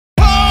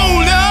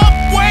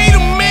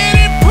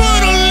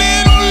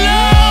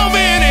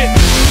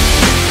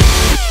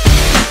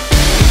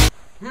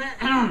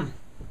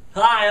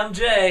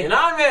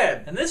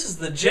this is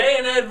the Jay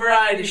and Ed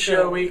Variety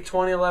Show. Week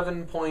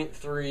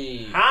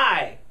 2011.3.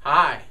 Hi.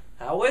 Hi.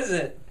 How is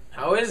it?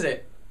 How is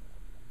it?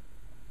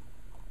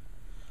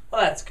 Well,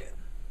 that's good.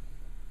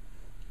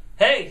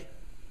 Hey,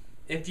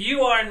 if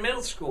you are in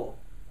middle school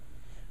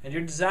and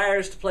your desire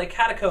is to play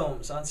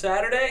Catacombs on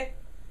Saturday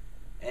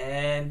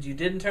and you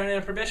didn't turn in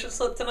a permission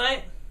slip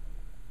tonight,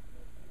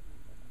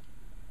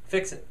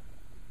 fix it.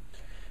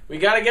 We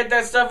got to get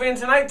that stuff in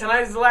tonight.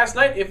 Tonight is the last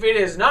night. If it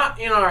is not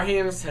in our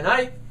hands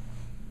tonight,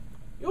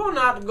 you're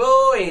not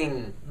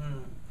going.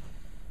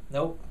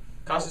 Nope.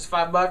 Cost us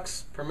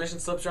 $5. Permission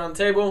slips are on the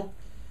table.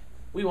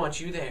 We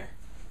want you there.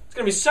 It's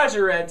going to be such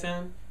a rad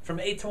time. From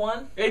 8 to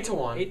 1? 8 to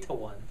 1. 8 to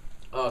 1.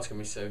 Oh, it's going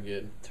to be so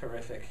good.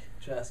 Terrific.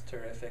 Just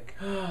terrific.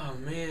 Oh,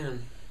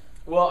 man.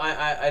 Well,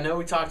 I know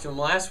we talked to him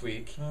last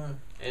week.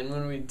 And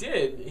when we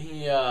did,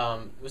 he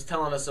was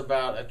telling us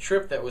about a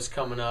trip that was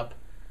coming up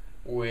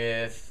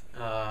with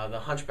the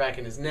Hunchback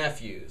and his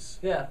nephews.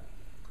 Yeah.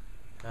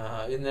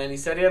 And then he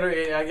said he had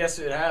I guess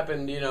it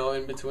happened,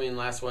 in between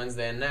last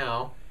Wednesday and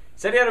now. He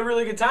said he had a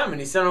really good time, and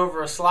he sent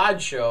over a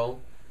slideshow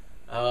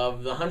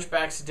of the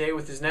Hunchback's day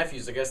with his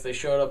nephews. I guess they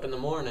showed up in the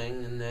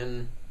morning and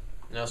then,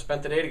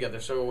 spent the day together.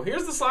 So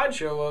here's the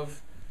slideshow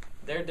of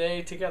their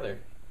day together.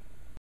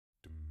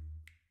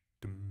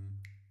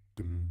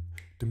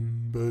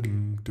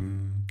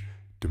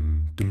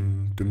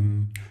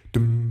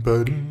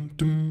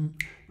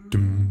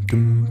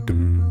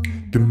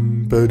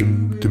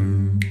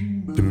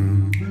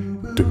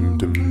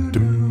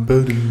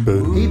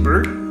 Hey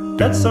Bert,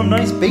 that's some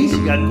nice bass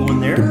you got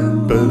going there.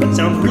 That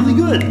sounds really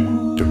good.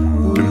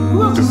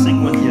 Who else is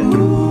singing with you?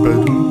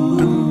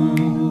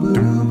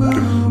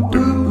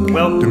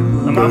 Well,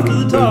 I'm off to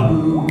the tub.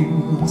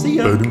 See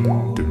ya.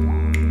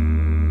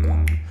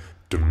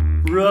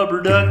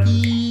 Rubber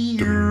ducky,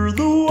 you're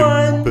the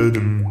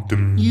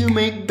one. You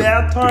make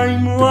bath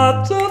time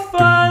lots of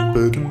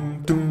fun.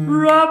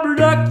 Rubber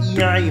ducky,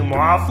 I am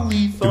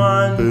awfully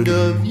fond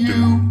of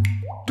you.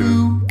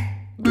 Do,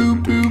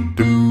 boop, boop,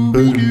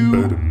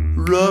 doo-be-doo.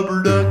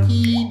 Rubber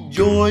ducky,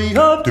 joy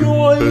of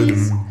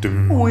joys.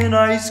 When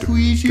I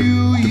squeeze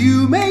you,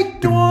 you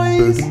make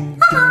noise.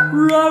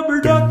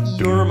 Rubber ducky,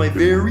 you're my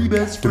very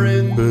best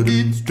friend.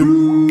 It's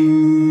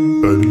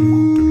true.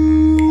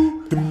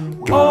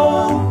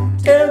 Oh,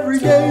 every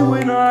day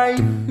when I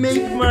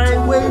make my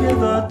way to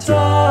the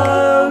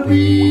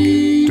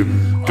tubby,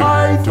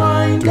 I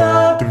find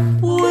a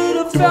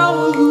little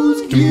fella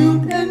who's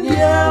cute and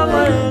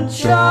yellow and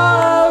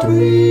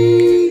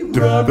chubby.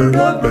 Rubber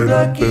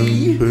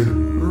ducky,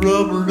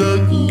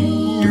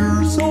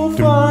 you're so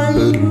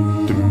fine,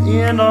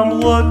 and I'm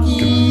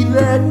lucky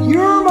that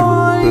you're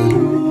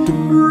mine.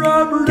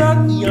 Rubber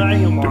ducky, I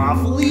am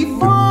awfully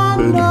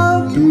fond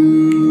of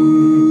you.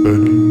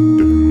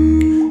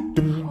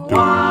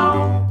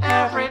 Wow,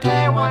 every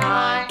day when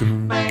I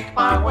make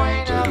my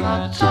way to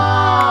the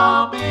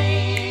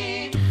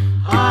tubby,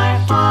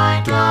 I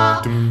find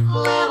a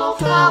little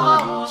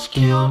fella who's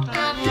cute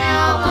and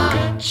yellow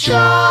and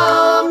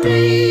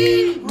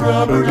chubby.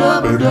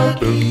 Rubber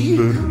ducky,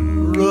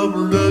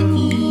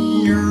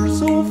 you're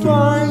so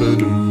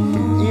fine,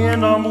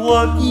 and I'm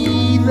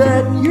lucky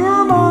that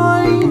you're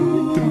mine.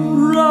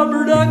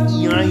 Rubber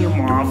ducky, I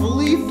am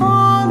awfully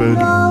fond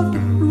of.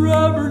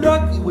 Rubber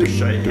ducky,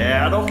 wish I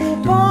had a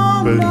whole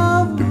pond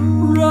of.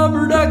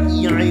 Rubber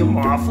ducky, I am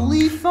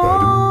awfully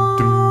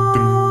fond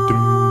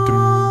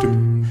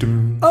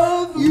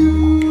of you.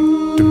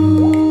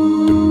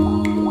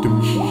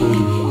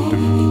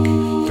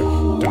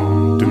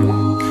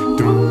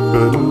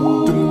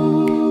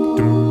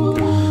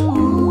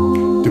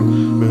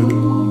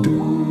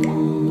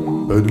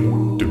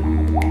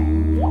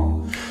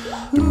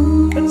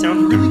 That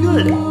sounds really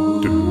good.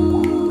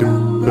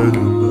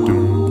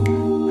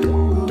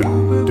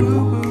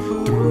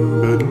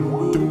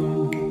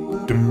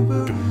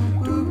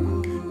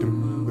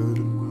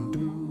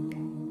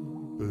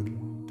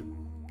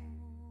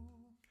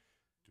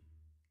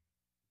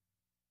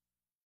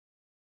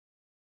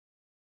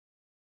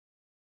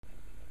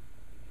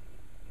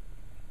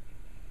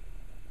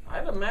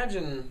 I'd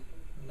imagine.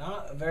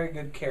 Not a very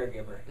good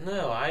caregiver.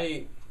 No,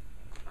 I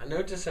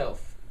note to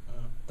self.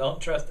 Don't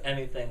trust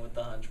anything with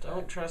the Hunchback.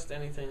 Don't trust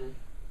anything.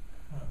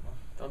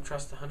 Don't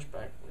trust the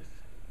Hunchback with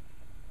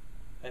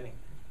anything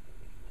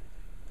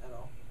at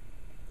all.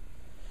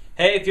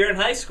 Hey, if you're in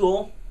high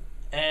school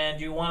and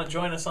you want to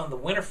join us on the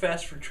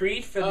Winterfest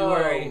retreat,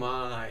 February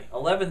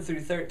 11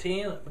 through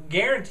 13,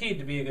 guaranteed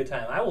to be a good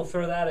time. I will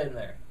throw that in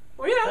there.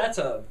 Well, yeah. That's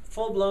a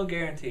full-blown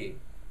guarantee.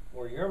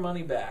 Or your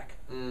money back.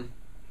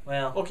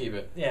 Well, we'll keep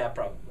it. Yeah,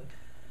 probably.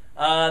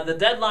 The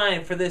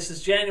deadline for this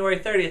is January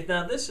 30th.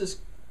 Now, this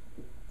is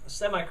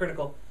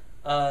semi-critical.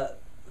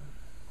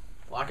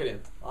 Lock it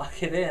in.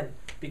 Lock it in.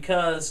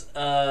 Because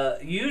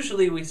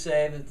usually we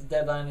say that the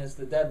deadline is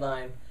the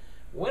deadline.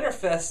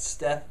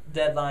 Winterfest's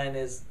deadline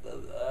is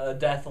a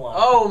death line.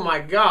 Oh my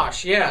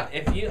gosh, yeah.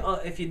 If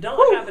you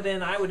don't have it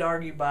in, I would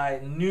argue by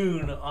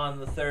noon on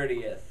the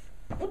 30th.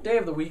 What day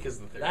of the week is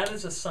the 30th? That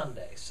is a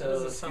Sunday.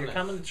 So if you're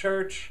coming to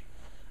church,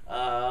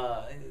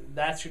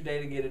 That's your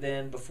day to get it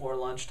in before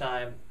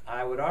lunchtime.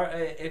 I would,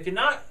 if you're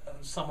not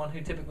someone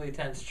who typically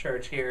attends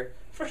church here,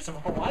 first of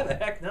all, why the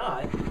heck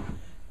not?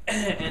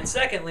 And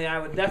secondly, I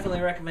would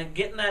definitely recommend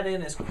getting that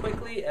in as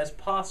quickly as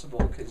possible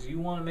because you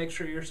want to make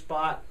sure your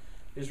spot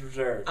is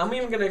reserved. I'm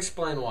even going to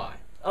explain why.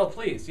 Oh,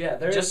 please, yeah.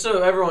 Just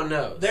so everyone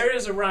knows. There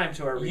is a rhyme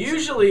to our reason.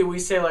 Usually we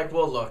say, like,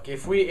 well, look,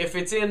 if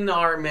it's in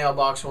our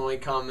mailbox when we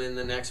come in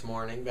the next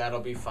morning,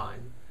 that'll be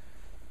fine.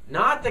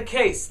 Not the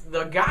case.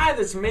 The guy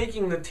that's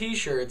making the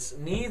T-shirts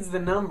needs the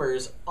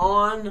numbers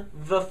on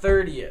the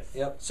 30th.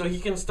 Yep. So he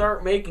can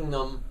start making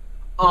them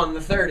on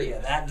the 30th. Yeah,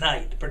 that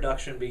night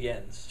production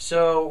begins.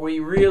 So we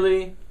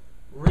really,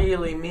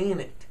 really mean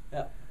it.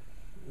 Yep.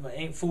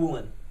 Ain't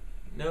fooling.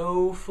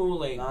 No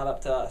fooling. Not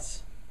up to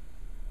us.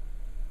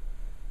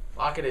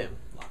 Lock it in.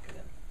 Lock it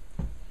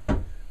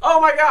in. Oh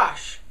my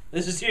gosh!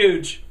 This is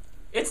huge.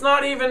 It's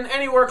not even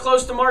anywhere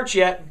close to March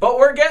yet, but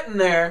we're getting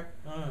there.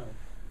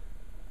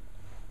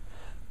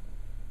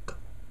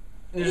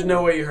 There's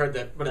no way you heard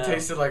that, but it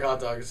tasted like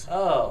hot dogs.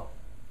 Oh.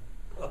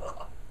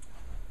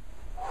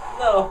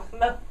 No,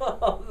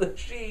 the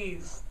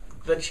cheese.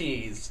 The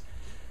cheese.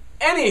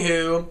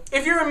 Anywho,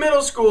 if you're in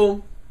middle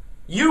school,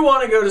 you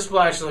want to go to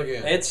Splash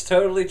Lagoon. It's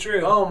totally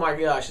true. Oh my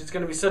gosh, it's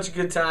going to be such a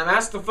good time.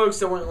 Ask the folks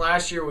that went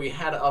last year. We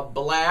had a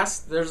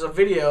blast. There's a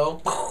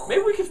video.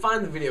 Maybe we could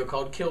find the video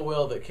called Kill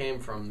Will that came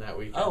from that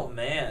weekend. Oh,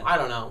 man. I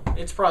don't know.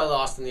 It's probably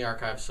lost in the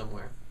archives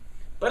somewhere.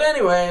 But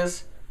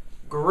anyways,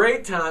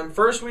 great time.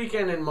 First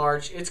weekend in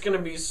March. It's going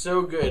to be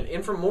so good.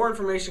 More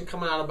information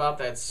coming out about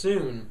that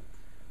soon.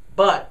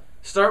 But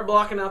start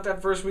blocking out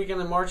that first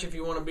weekend in March if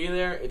you want to be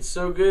there. It's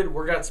so good.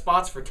 We've got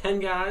spots for 10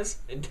 guys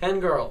and 10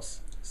 girls.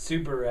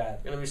 Super rad.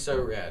 It's going to be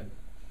so rad.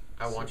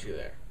 I want you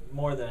there.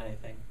 More than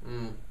anything.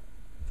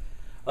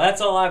 Well, that's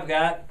all I've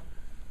got.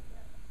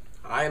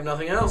 I have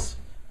nothing else.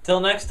 Till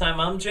next time,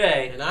 I'm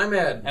Jay. And I'm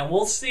Ed. And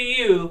we'll see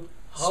you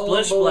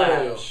Splish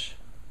Hullabaloo. Splash.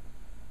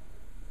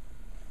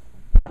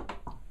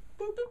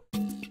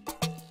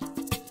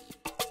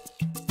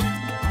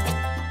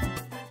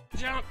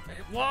 Jump,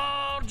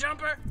 wall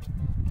jumper,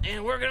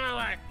 and we're gonna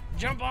like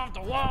jump off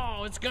the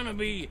wall. It's gonna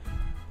be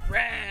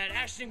rad.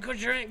 Ashton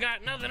Kutcher ain't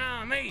got nothing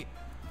on me.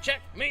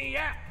 Check me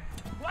out.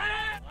 What?